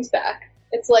Anna comes back,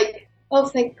 it's like, oh,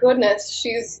 thank goodness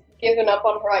she's given up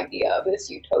on her idea of this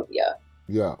utopia.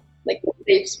 Yeah. Like the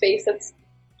safe space, that's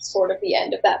sort of the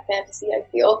end of that fantasy, I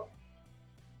feel.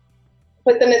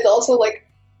 But then it's also like,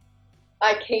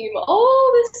 I came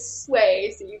all this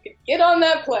way so you could get on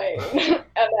that plane,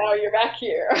 and now you're back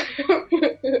here.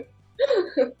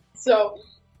 So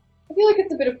I feel like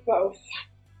it's a bit of both.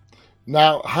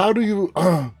 Now, how do you?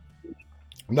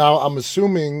 Now, I'm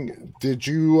assuming, did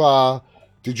you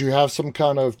have some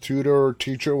kind of tutor or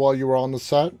teacher while you were on the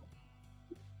set?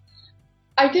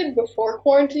 I did before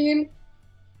quarantine,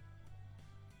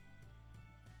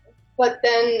 but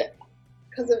then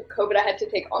because of COVID, I had to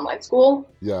take online school.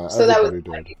 Yeah, So that was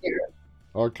everybody did. easier.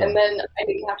 Okay. And then I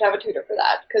didn't have to have a tutor for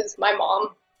that because my mom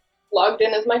logged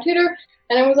in as my tutor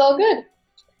and it was all good.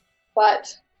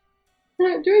 But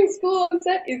Doing school on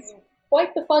set is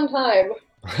quite the fun time.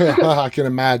 I can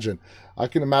imagine. I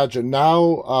can imagine.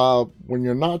 Now, when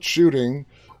you're not shooting,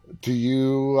 do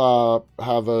you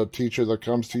have a teacher that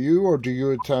comes to you, or do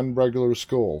you attend regular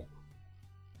school?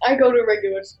 I go to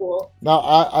regular school. Now,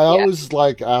 I Yeah. always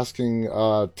like asking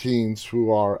teens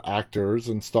who are actors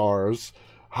and stars,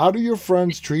 how do your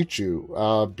friends treat you?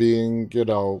 Being,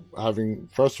 having,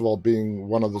 first of all, being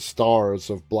one of the stars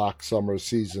of Black Summer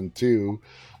season two,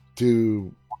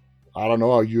 do, I don't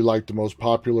know, are you like the most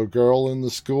popular girl in the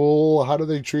school? How do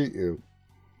they treat you?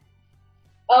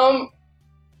 Um,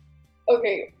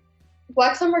 okay.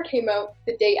 Black Summer came out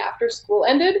the day after school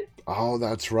ended. Oh,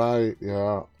 that's right.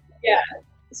 Yeah. Yeah.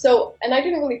 So, and I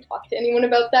didn't really talk to anyone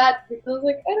about that because,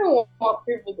 like, I don't want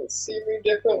people to see me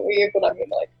differently, but I mean,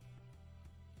 like,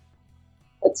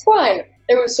 it's fine.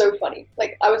 It was so funny.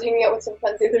 Like, I was hanging out with some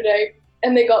friends the other day,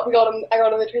 and I got on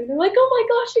the train, and they're like, oh my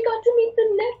gosh, we got to meet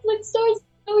the Netflix stars,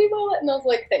 Zoe Bella. And I was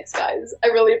like, thanks, guys. I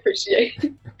really appreciate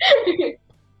it.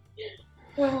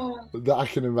 I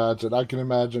can imagine. I can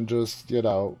imagine just,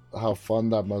 how fun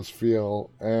that must feel.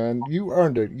 And you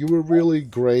earned it. You were really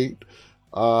great.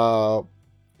 Uh,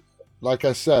 like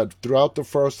I said, throughout the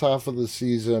first half of the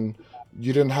season,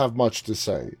 you didn't have much to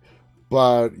say,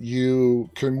 but you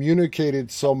communicated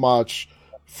so much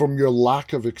from your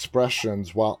lack of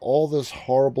expressions while all this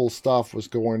horrible stuff was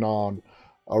going on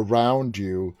around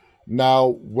you.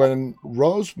 Now, when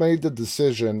Rose made the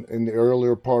decision in the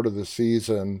earlier part of the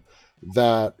season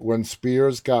that when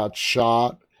Spears got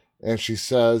shot and she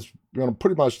says,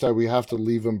 pretty much that we have to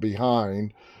leave him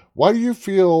behind, why do you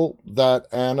feel that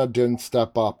Anna didn't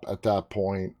step up at that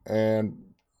point and,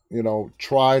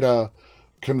 try to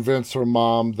convince her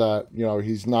mom that,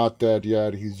 he's not dead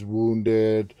yet, he's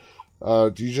wounded?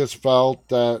 Do you just felt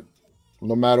that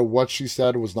no matter what she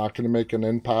said, it was not going to make an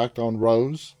impact on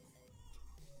Rose?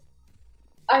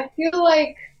 I feel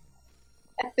like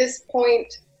at this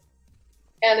point,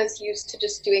 Anna's used to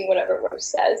just doing whatever Rose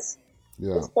says at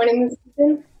Yeah. this point in the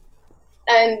season.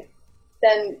 And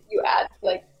then you add,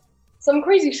 like, some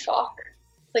crazy shock,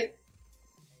 like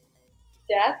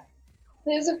death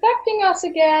is affecting us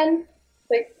again.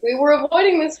 Like, we were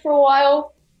avoiding this for a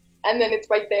while, and then it's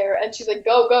right there, and she's like,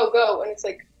 go, go, go. And it's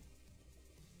like,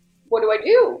 what do I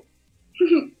do?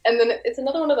 And then it's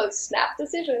another one of those snap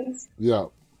decisions. Yeah.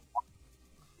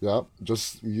 Yeah.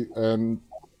 And,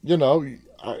 you know,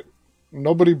 I,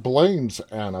 nobody blames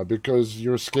Anna because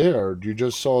you're scared. You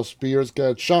just saw Spears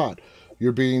get shot.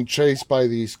 You're being chased by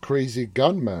these crazy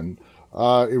gunmen.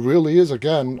 It really is,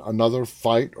 again, another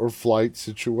fight or flight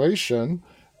situation.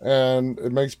 And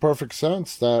it makes perfect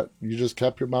sense that you just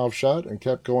kept your mouth shut and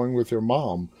kept going with your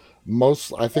mom.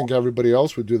 I think everybody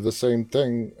else would do the same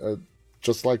thing,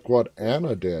 just like what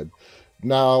Anna did.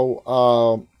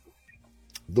 Now,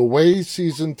 the way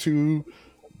season two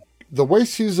the way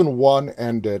season one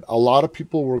ended, a lot of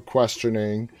people were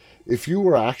questioning if you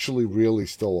were actually really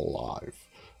still alive.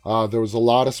 There was a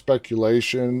lot of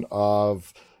speculation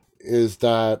of is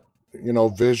that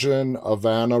vision of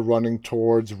Anna running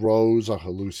towards Rose a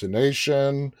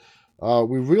hallucination?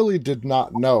 We really did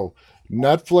not know.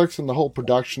 Netflix and the whole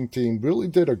production team really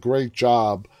did a great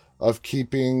job of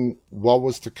keeping what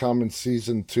was to come in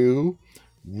season two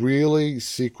really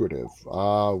secretive.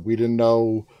 We didn't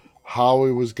know how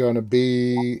it was going to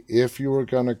be, if you were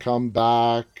going to come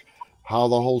back, how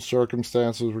the whole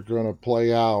circumstances were going to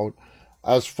play out.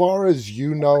 As far as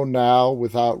you know now,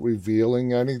 without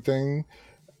revealing anything,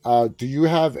 do you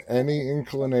have any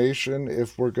inclination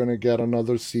if we're going to get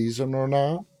another season or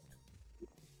not?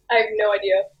 I have no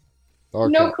idea.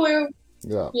 Okay, No clue.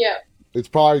 yeah. Yeah. It's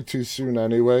probably too soon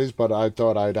anyways, but I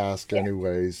thought I'd ask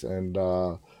anyways and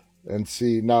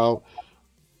see. Now,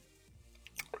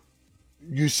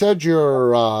 you said you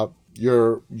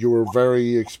were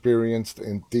very experienced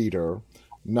in theater.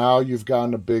 Now you've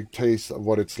gotten a big taste of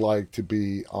what it's like to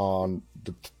be on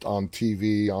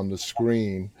TV on the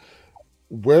screen.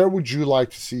 Where would you like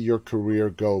to see your career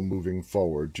go moving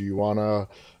forward? Do you want to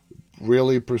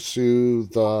really pursue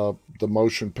the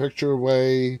motion picture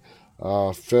way,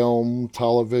 film,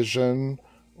 television,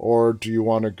 or do you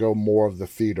want to go more of the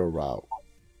theater route?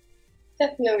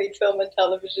 Definitely film and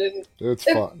television. It's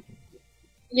It, fun.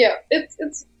 yeah,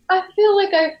 it's. I feel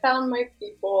like I found my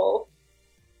people.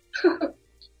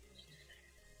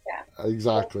 Yeah.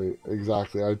 Exactly,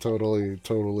 exactly. I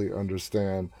totally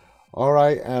understand. All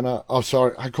right, Anna. Oh,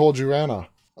 sorry, I called you Anna.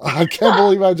 I can't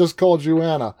believe I just called you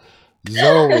Anna.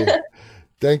 Zoe,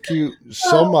 thank you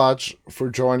so Oh, much for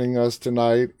joining us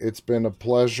tonight. It's been a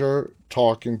pleasure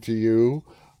talking to you.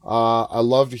 I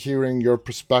loved hearing your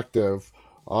perspective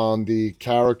on the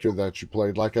character that you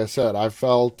played. Like I said, I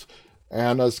felt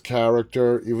Anna's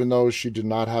character, even though she did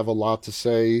not have a lot to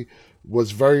say,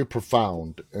 was very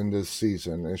profound in this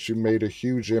season, and she made a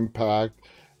huge impact.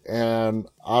 And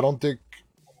I don't think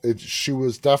she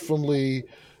was definitely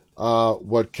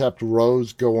what kept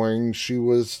Rose going. She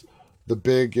was the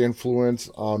big influence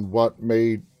on what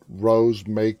made Rose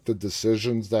make the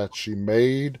decisions that she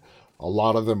made. A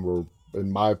lot of them were,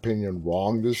 in my opinion,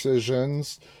 wrong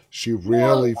decisions. She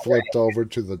really flipped over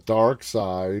to the dark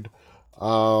side.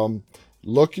 Um,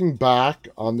 Looking back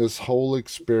on this whole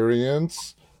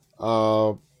experience,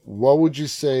 what would you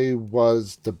say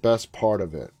was the best part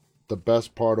of it? The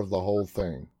best part of the whole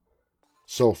thing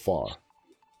so far?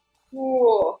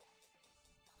 Ooh.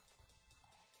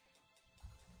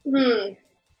 Hmm.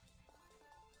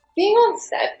 Being on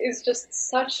set is just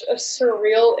such a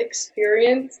surreal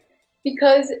experience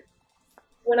because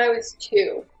when I was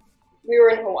two, we were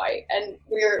in Hawaii and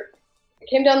we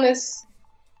came down this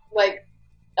like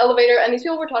elevator and these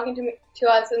people were talking to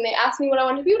us and they asked me what I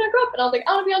wanted to be when I grew up and I was like,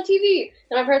 I want to be on TV.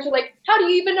 And my parents were like, how do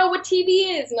you even know what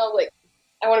TV is? And I was like,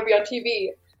 I want to be on TV.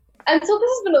 And so this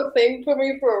has been a thing for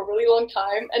me for a really long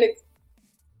time and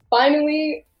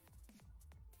finally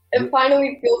it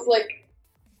finally feels like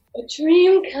a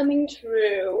dream coming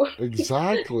true.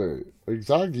 Exactly.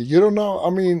 Exactly. You don't know. I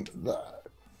mean,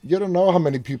 you don't know how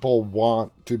many people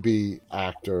want to be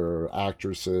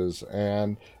actresses,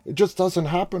 and it just doesn't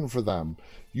happen for them.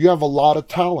 You have a lot of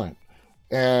talent,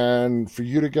 and for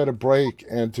you to get a break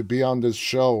and to be on this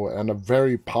show, and a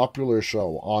very popular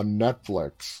show on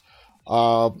Netflix,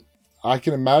 uh, I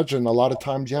can imagine a lot of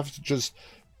times you have to just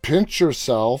pinch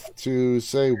yourself to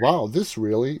say, wow, this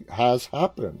really has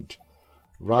happened,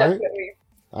 right? Definitely.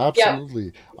 Yeah.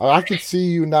 Absolutely. I could see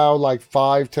you now, like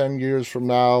 5, 10 years from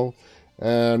now,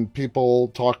 and people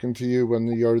talking to you when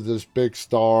you're this big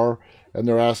star, and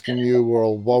they're asking you,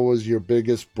 well, what was your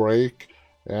biggest break?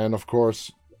 And of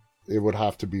course, it would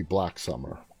have to be Black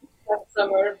Summer. That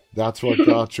summer. That's what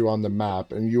got you on the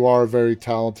map. And you are a very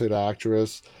talented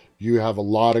actress. You have a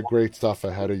lot of great stuff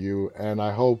ahead of you. And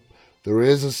I hope there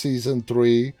is a season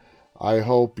three. I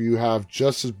hope you have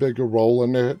just as big a role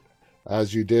in it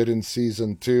as you did in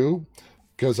season two,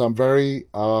 because I'm very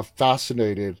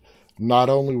fascinated not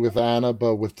only with Anna,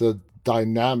 but with the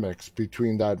dynamics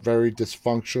between that very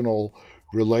dysfunctional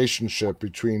relationship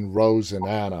between Rose and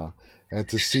Anna, and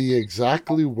to see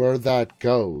exactly where that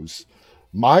goes.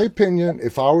 My opinion,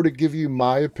 if I were to give you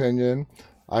my opinion,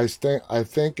 I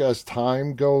think as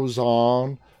time goes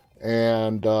on,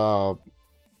 and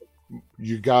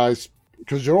you guys,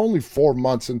 because you're only 4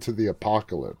 months into the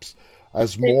apocalypse,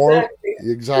 as more Exactly.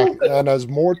 exactly, and as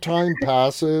more time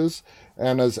passes,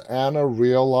 and as Anna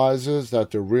realizes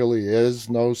that there really is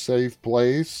no safe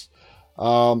place,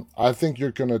 I think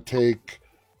you're going to take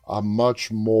a much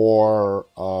more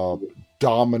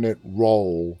dominant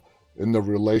role in the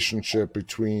relationship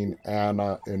between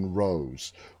Anna and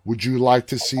Rose. Would you like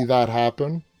to see that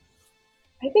happen?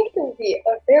 I think it would be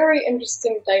a very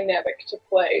interesting dynamic to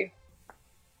play.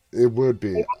 It would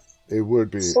be. Like, It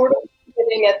would be. sort of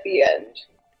beginning at the end.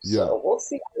 Yeah. So we'll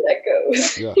see how that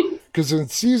goes. Yeah. Because in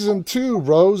season two,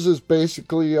 Rose is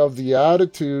basically of the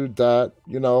attitude that,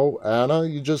 Anna,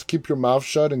 you just keep your mouth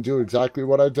shut and do exactly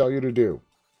what I tell you to do.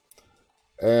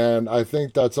 And I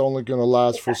think that's only going to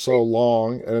last for so Exactly.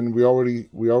 long. And we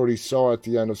already saw at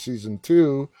the end of season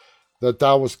two that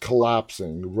that was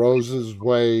collapsing. Rose's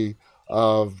way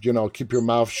of, keep your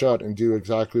mouth shut and do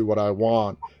exactly what I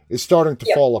want is starting to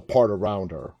Yep. fall apart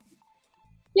around her.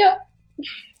 Yep.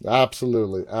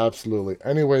 Absolutely, absolutely.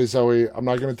 Anyway, Zoe, I'm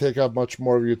not going to take up much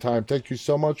more of your time. Thank you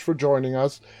so much for joining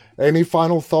us. Any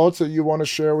final thoughts that you want to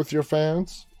share with your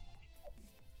fans?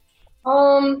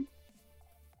 Um.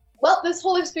 Well, this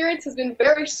whole experience has been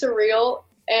very surreal,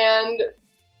 and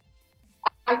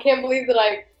I can't believe that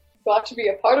I got to be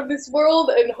a part of this world,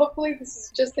 and hopefully this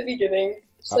is just the beginning.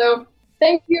 Uh, So,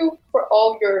 thank you for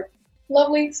all your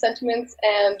lovely sentiments,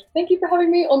 and thank you for having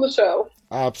me on the show.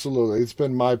 Absolutely. It's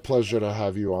been my pleasure to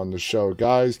have you on the show.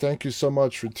 Guys, thank you so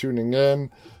much for tuning in.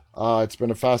 It's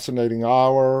been a fascinating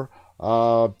hour.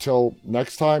 Till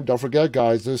next time, don't forget,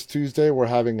 guys, this Tuesday we're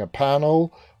having a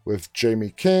panel with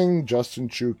Jamie King, Justin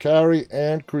Chu Carey,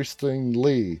 and Christine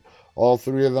Lee. All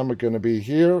three of them are going to be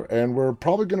here, and we're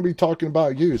probably going to be talking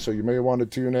about you, so you may want to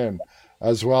tune in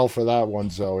as well for that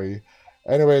one, Zoe.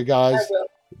 Anyway, I guys, will.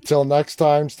 till next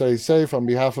time, stay safe. On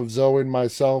behalf of Zoe and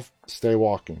myself, stay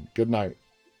walking. Good night.